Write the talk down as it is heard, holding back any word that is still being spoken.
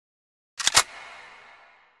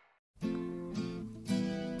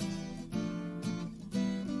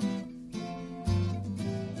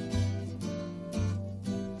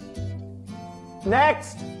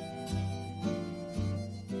Next!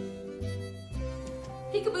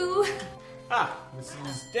 Peekaboo! Ah,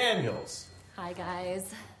 Mrs. Daniels. Hi,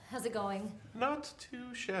 guys. How's it going? Not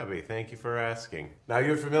too shabby, thank you for asking. Now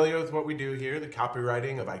you're familiar with what we do here, the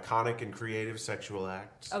copywriting of iconic and creative sexual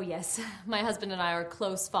acts? Oh, yes. My husband and I are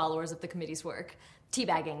close followers of the committee's work.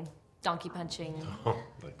 Teabagging, donkey punching. Oh,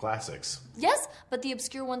 the classics. Yes, but the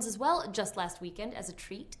obscure ones as well. Just last weekend, as a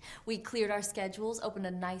treat, we cleared our schedules, opened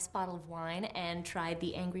a nice bottle of wine, and tried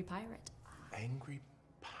the Angry Pirate. Angry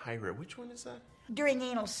Pirate? Which one is that? During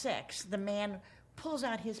anal sex, the man pulls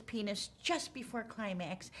out his penis just before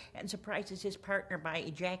climax and surprises his partner by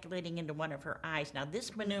ejaculating into one of her eyes. Now,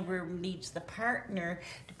 this maneuver needs the partner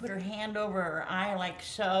to put her hand over her eye like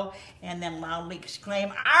so and then loudly exclaim,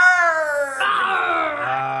 "Arr!"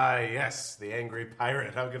 Ah, yes, the Angry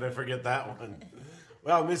Pirate. How could I forget that one?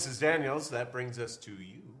 Well, Mrs. Daniels, that brings us to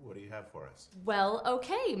you. What do you have for us? Well,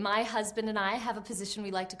 okay. My husband and I have a position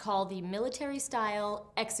we like to call the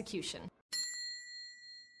military-style execution.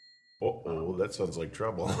 Uh-oh, that sounds like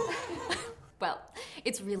trouble. Well,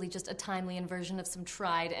 it's really just a timely inversion of some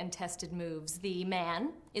tried and tested moves. The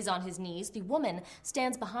man is on his knees. The woman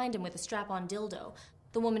stands behind him with a strap-on dildo.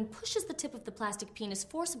 The woman pushes the tip of the plastic penis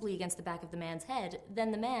forcibly against the back of the man's head.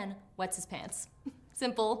 Then the man wets his pants.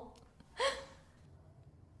 Simple.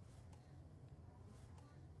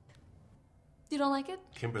 You don't like it?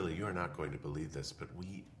 Kimberly, you are not going to believe this, but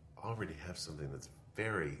we already have something that's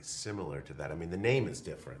very similar to that. I mean, the name is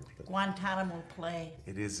different. But Guantanamo play.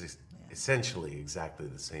 it is essentially exactly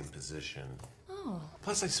the same position. Oh.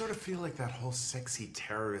 Plus, I sort of feel like that whole sexy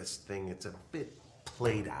terrorist thing, it's a bit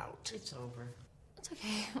played out. It's over. It's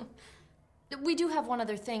okay. We do have one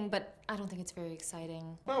other thing, but I don't think it's very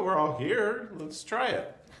exciting. Well, we're all here. Let's try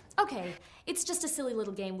it. Okay, it's just a silly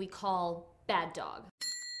little game we call Bad Dog.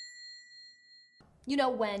 You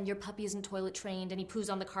know when your puppy isn't toilet trained and he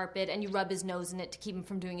poos on the carpet and you rub his nose in it to keep him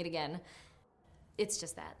from doing it again? It's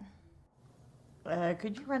just that.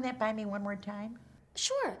 Could you run that by me one more time?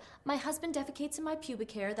 Sure. My husband defecates in my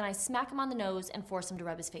pubic hair, then I smack him on the nose and force him to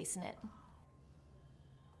rub his face in it.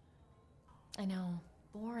 I know.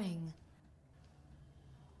 Boring.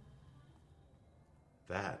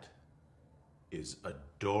 That is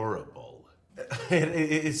adorable. It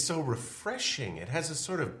is so refreshing. It has a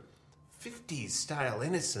sort of 50s style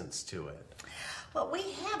innocence to it. Well, we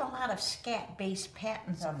have a lot of scat-based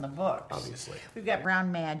patents on the books. Obviously. We've got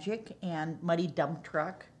Brown Magic and Muddy Dump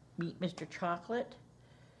Truck, Meet Mr. Chocolate.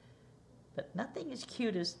 But nothing as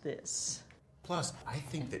cute as this. Plus, I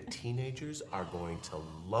think that teenagers are going to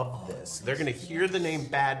love this. They're going to hear the name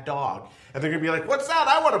Bad Dog, and they're going to be like, "What's that?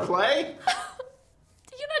 I want to play."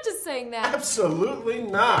 You're not just saying that. Absolutely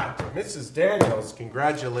not. Mrs. Daniels,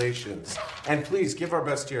 congratulations. And please, give our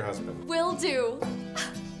best to your husband. Will do.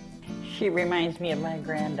 She reminds me of my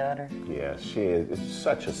granddaughter. Yeah, she is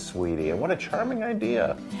such a sweetie, and what a charming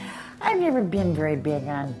idea. I've never been very big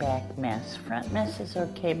on back mess. Front mess is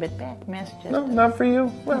okay, but back mess just... No, not for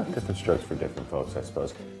you. Well, different strokes for different folks, I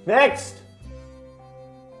suppose. Next!